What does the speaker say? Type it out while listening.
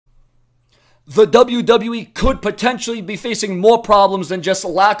the WWE could potentially be facing more problems than just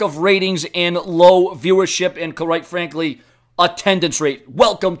lack of ratings and low viewership and, quite frankly, attendance rate.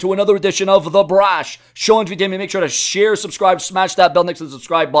 Welcome to another edition of The Brash. Show entertainment. Make sure to share, subscribe, smash that bell next to the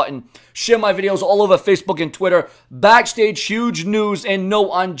subscribe button. Share my videos all over Facebook and Twitter. Backstage, huge news and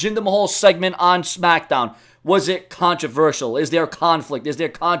note on Jinder Mahal's segment on SmackDown. Was it controversial? Is there conflict? Is there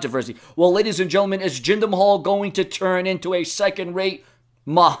controversy? Well, ladies and gentlemen, is Jinder Mahal going to turn into a second-rate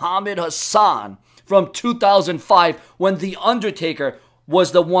Muhammad Hassan from 2005 when The Undertaker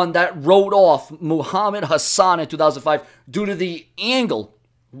was the one that wrote off Muhammad Hassan in 2005 due to the angle?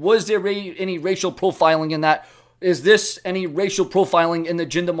 Was there any racial profiling in that? Is this any racial profiling in the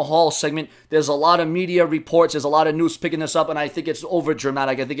Jinder Mahal segment? There's a lot of media reports. There's a lot of news picking this up, and I think it's over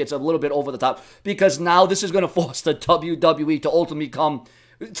dramatic. I think it's a little bit over the top because now this is going to force the WWE to ultimately come.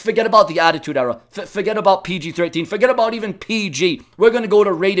 Forget about the Attitude Era. Forget about PG-13. Forget about even PG. We're going to go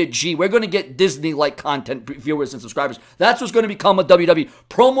to rated G. We're going to get Disney-like content viewers and subscribers. That's what's going to become a WWE.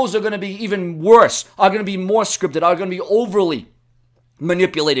 Promos are going to be even worse, are going to be more scripted, are going to be overly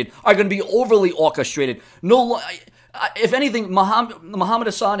manipulated, are going to be overly orchestrated. No, if anything, Muhammad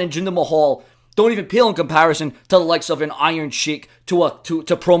Hassan and Jinder Mahal don't even pale in comparison to the likes of an Iron Sheik, to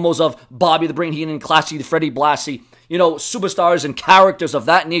promos of Bobby the Brain Heenan and Classy the Freddie Blassie. You know, superstars and characters of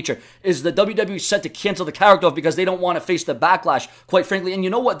that nature. Is the WWE set to cancel the character off because they don't want to face the backlash, quite frankly? And you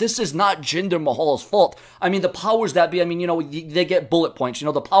know what? This is not Jinder Mahal's fault. I mean, the powers that be, I mean, you know, they get bullet points. You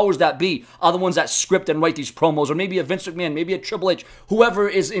know, the powers that be are the ones that script and write these promos, or maybe a Vince McMahon, maybe a Triple H, whoever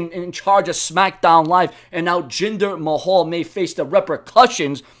is in charge of SmackDown Live. And now Jinder Mahal may face the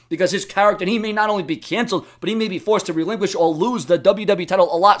repercussions because his character, he may not only be canceled, but he may be forced to relinquish or lose the WWE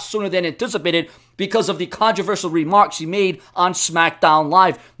title a lot sooner than anticipated because of the controversial remarks he made on SmackDown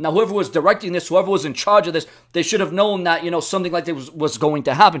Live. Now, whoever was directing this, whoever was in charge of this, they should have known that, you know, something like this was going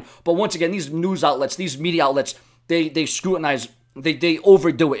to happen. But once again, these news outlets, these media outlets, they scrutinize, they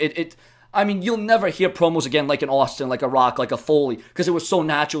overdo it. I mean, you'll never hear promos again like an Austin, like a Rock, like a Foley, because it was so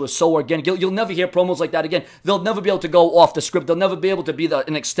natural, it was so organic. You'll never hear promos like that again. They'll never be able to go off the script. They'll never be able to be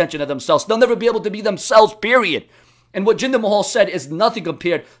an extension of themselves. They'll never be able to be themselves, period. And what Jinder Mahal said is nothing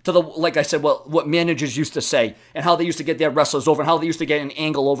compared to like I said, what managers used to say, and how they used to get their wrestlers over, and how they used to get an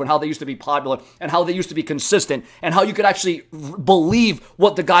angle over, and how they used to be popular, and how they used to be consistent, and how you could actually believe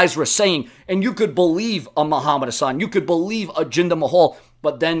what the guys were saying, and you could believe a Muhammad Hassan, you could believe a Jinder Mahal.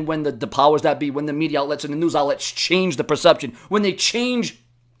 But then when the powers that be, when the media outlets and the news outlets change the perception, when they change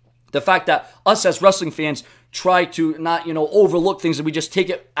the fact that us as wrestling fans try to not, you know, overlook things and we just take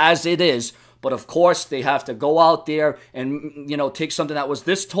it as it is. But of course, they have to go out there and, you know, take something that was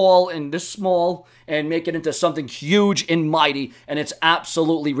this tall and this small and make it into something huge and mighty. And it's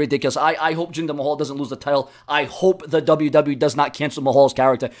absolutely ridiculous. I hope Jinder Mahal doesn't lose the title. I hope the WWE does not cancel Mahal's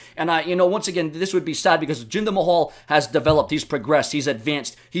character. And you know, once again, this would be sad because Jinder Mahal has developed. He's progressed. He's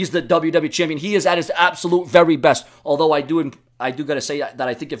advanced. He's the WWE champion. He is at his absolute very best. Although I do got to say that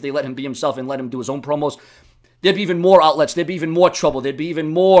I think if they let him be himself and let him do his own promos, there'd be even more outlets. There'd be even more trouble. There'd be even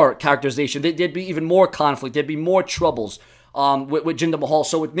more characterization. There'd be even more conflict. There'd be more troubles with Jinder Mahal.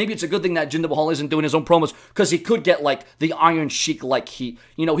 So maybe it's a good thing that Jinder Mahal isn't doing his own promos because he could get like the Iron Sheik like heat.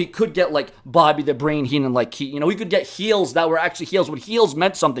 You know, he could get like Bobby the Brain Heenan like heat. You know, he could get heels that were actually heels when heels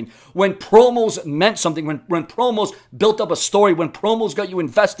meant something. When promos meant something. When promos built up a story. When promos got you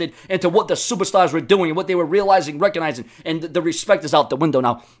invested into what the superstars were doing and what they were realizing, recognizing. And the respect is out the window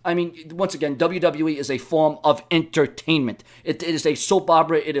now. I mean, once again, WWE is a form of entertainment. It is a soap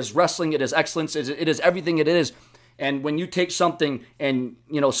opera. It is wrestling. It is excellence. It is everything it is. And when you take something and,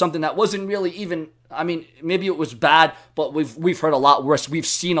 you know, something that wasn't really even, I mean, maybe it was bad, but we've heard a lot worse. We've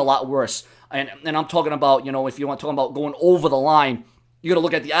seen a lot worse. And I'm talking about, you know, if you want to talk about going over the line, you got to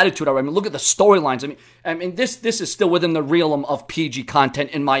look at the Attitude Era. I mean, look at the storylines. I mean, this is still within the realm of PG content,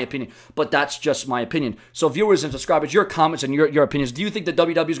 in my opinion. But that's just my opinion. So, viewers and subscribers, your comments and your opinions. Do you think the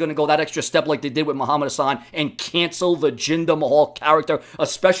WWE is going to go that extra step like they did with Muhammad Hassan and cancel the Jinder Mahal character,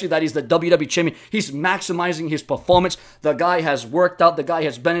 especially that he's the WWE champion? He's maximizing his performance. The guy has worked out. The guy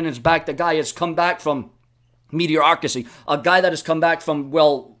has been in his back. The guy has come back from mediocrity. A guy that has come back from,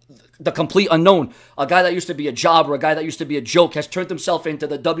 well, the complete unknown. A guy that used to be a jobber, a guy that used to be a joke, has turned himself into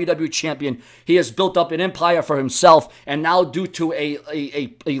the WWE champion. He has built up an empire for himself, and now due to a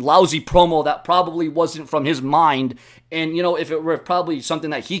lousy promo that probably wasn't from his mind, and, you know, if it were probably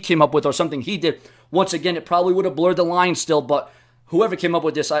something that he came up with or something he did, once again, it probably would have blurred the line still, but whoever came up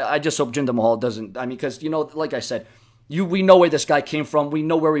with this, I just hope Jinder Mahal doesn't. I mean, because, you know, like I said, We know where this guy came from. We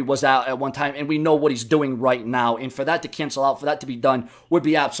know where he was at one time, and we know what he's doing right now. And for that to cancel out, for that to be done, would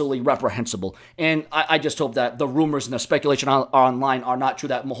be absolutely reprehensible. And I just hope that the rumors and the speculation online are not true,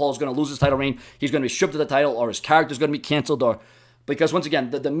 that Mahal is going to lose his title reign, he's going to be stripped of the title, or his character is going to be canceled, or... Because once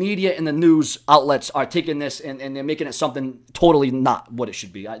again, the media and the news outlets are taking this and they're making it something totally not what it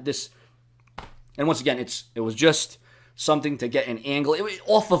should be. And once again, it was just something to get an angle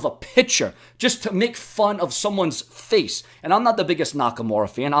off of a picture, just to make fun of someone's face. And I'm not the biggest Nakamura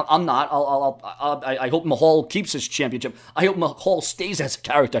fan. I'm not. I hope Mahal keeps his championship. I hope Mahal stays as a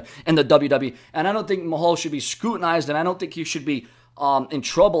character in the WWE. And I don't think Mahal should be scrutinized, and I don't think he should be in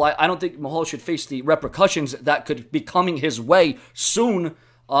trouble. I don't think Mahal should face the repercussions that could be coming his way soon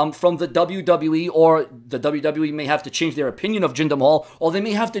from the WWE, or the WWE may have to change their opinion of Jinder Mahal, or they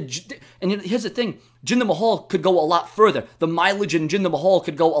may have to... And here's the thing, Jinder Mahal could go a lot further. The mileage in Jinder Mahal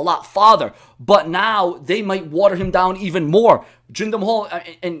could go a lot farther, but now they might water him down even more. Jinder Mahal,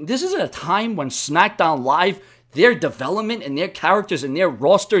 and this is at a time when SmackDown Live, their development and their characters and their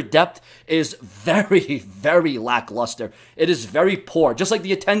roster depth is very, very lackluster. It is very poor, just like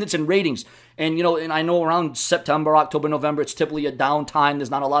the attendance and ratings. And, and I know around September, October, November, it's typically a down time. There's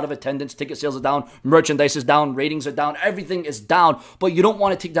not a lot of attendance. Ticket sales are down. Merchandise is down. Ratings are down. Everything is down. But you don't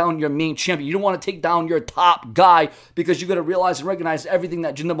want to take down your main champion. You don't want to take down your top guy, because you got to realize and recognize everything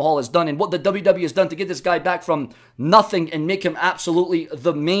that Jinder Mahal has done and what the WWE has done to get this guy back from nothing and make him absolutely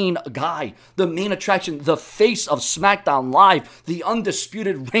the main guy, the main attraction, the face of SmackDown Live, the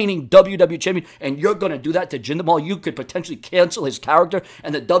undisputed reigning WWE champion. And you're going to do that to Jinder Mahal. You could potentially cancel his character,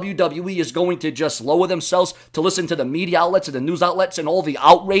 and the WWE is going to just lower themselves to listen to the media outlets and the news outlets and all the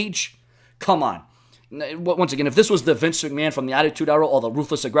outrage? Come on. Once again, if this was the Vince McMahon from the Attitude Era or the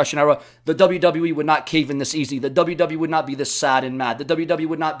Ruthless Aggression Era, the WWE would not cave in this easy. The WWE would not be this sad and mad. The WWE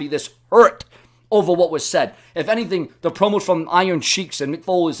would not be this hurt over what was said. If anything, the promos from Iron Sheiks and Mick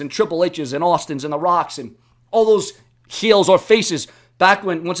Foley's and Triple H's and Austin's and The Rock's and all those heels or faces back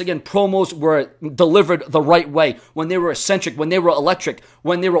when, once again, promos were delivered the right way, when they were eccentric, when they were electric,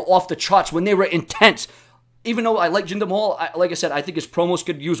 when they were off the charts, when they were intense. Even though I like Jinder Mahal, like I said, I think his promos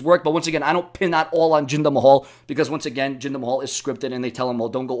could use work, but once again, I don't pin that all on Jinder Mahal, because once again, Jinder Mahal is scripted and they tell him, well,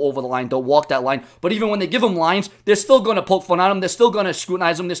 don't go over the line, don't walk that line. But even when they give him lines, they're still going to poke fun at him, they're still going to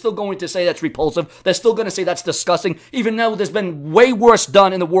scrutinize him, they're still going to say that's repulsive, they're still going to say that's disgusting, even though there's been way worse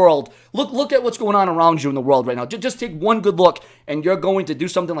done in the world. Look at what's going on around you in the world right now. Just take one good look, and you're going to do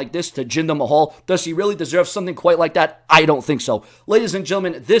something like this to Jinder Mahal. Does he really deserve something quite like that? I don't think so. Ladies and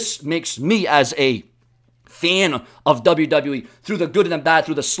gentlemen, this makes me, as a fan of WWE, through the good and the bad,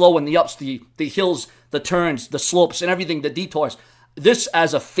 through the slow and the ups, the hills, the turns, the slopes, and everything, the detours. This,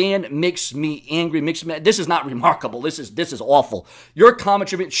 as a fan, makes me angry. This is not remarkable. This is awful. Your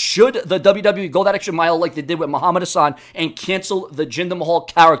commentary, should the WWE go that extra mile like they did with Muhammad Hassan and cancel the Jinder Mahal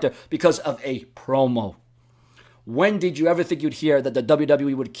character because of a promo? When did you ever think you'd hear that the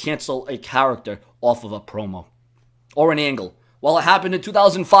WWE would cancel a character off of a promo or an angle? Well, it happened in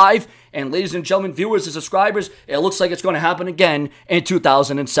 2005, and ladies and gentlemen, viewers and subscribers, it looks like it's going to happen again in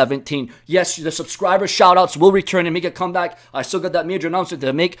 2017. Yes, the subscriber shoutouts will return and make a comeback. I still got that major announcement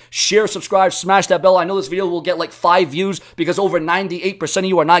to make. Share, subscribe, smash that bell. I know this video will get like 5 views because over 98% of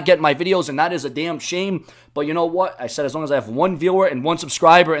you are not getting my videos, and that is a damn shame. But you know what? I said as long as I have 1 viewer and 1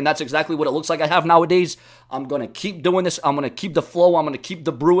 subscriber, and that's exactly what it looks like I have nowadays, I'm going to keep doing this. I'm going to keep the flow. I'm going to keep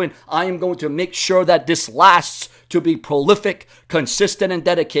the brewing. I am going to make sure that this lasts, to be prolific, consistent, and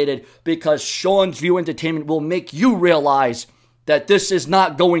dedicated, because Sean's View Entertainment will make you realize that this is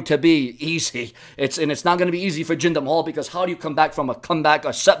not going to be easy. It's not going to be easy for Jinder Mahal, because how do you come back from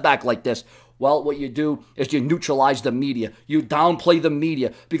a setback like this? Well, what you do is you neutralize the media. You downplay the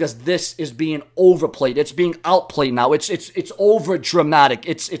media, because this is being overplayed. It's being outplayed now. It's over dramatic.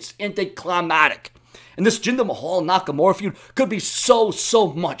 It's anticlimactic. And this Jinder Mahal Nakamura feud could be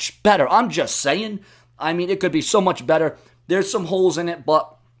so much better. I'm just saying. I mean, it could be so much better. There's some holes in it,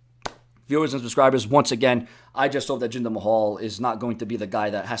 but viewers and subscribers, once again, I just hope that Jinder Mahal is not going to be the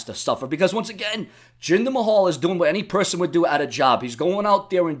guy that has to suffer. Because once again, Jinder Mahal is doing what any person would do at a job. He's going out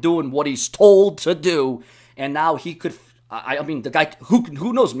there and doing what he's told to do. And now he could, I mean, the guy,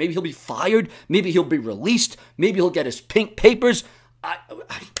 who knows? Maybe he'll be fired. Maybe he'll be released. Maybe he'll get his pink papers.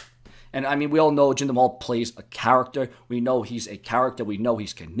 And I mean, we all know Jinder Mahal plays a character. We know he's a character. We know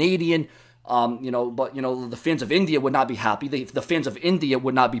he's Canadian. But the fans of India would not be happy. The fans of India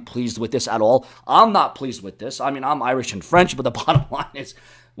would not be pleased with this at all. I'm not pleased with this. I mean, I'm Irish and French, but the bottom line is,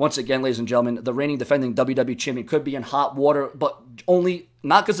 once again, ladies and gentlemen, the reigning defending WWE champion could be in hot water, but only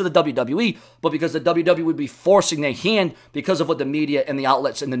not because of the WWE, but because the WWE would be forcing their hand because of what the media and the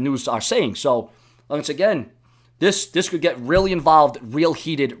outlets and the news are saying. So, once again, this could get really involved, real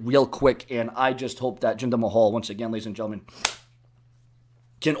heated, real quick, and I just hope that Jinder Mahal, once again, ladies and gentlemen,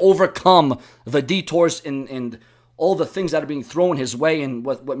 can overcome the detours and all the things that are being thrown his way and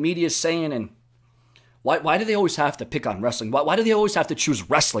what media is saying. And why do they always have to pick on wrestling? Why do they always have to choose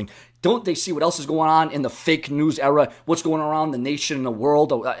wrestling? Don't they see what else is going on in the fake news era? What's going on around the nation and the world?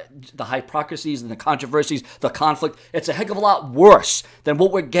 The hypocrisies and the controversies, the conflict. It's a heck of a lot worse than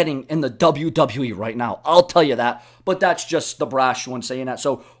what we're getting in the WWE right now. I'll tell you that. But that's just the brash one saying that.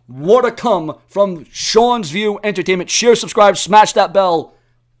 So more to come from Sean's View Entertainment. Share, subscribe, smash that bell.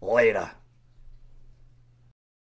 Later.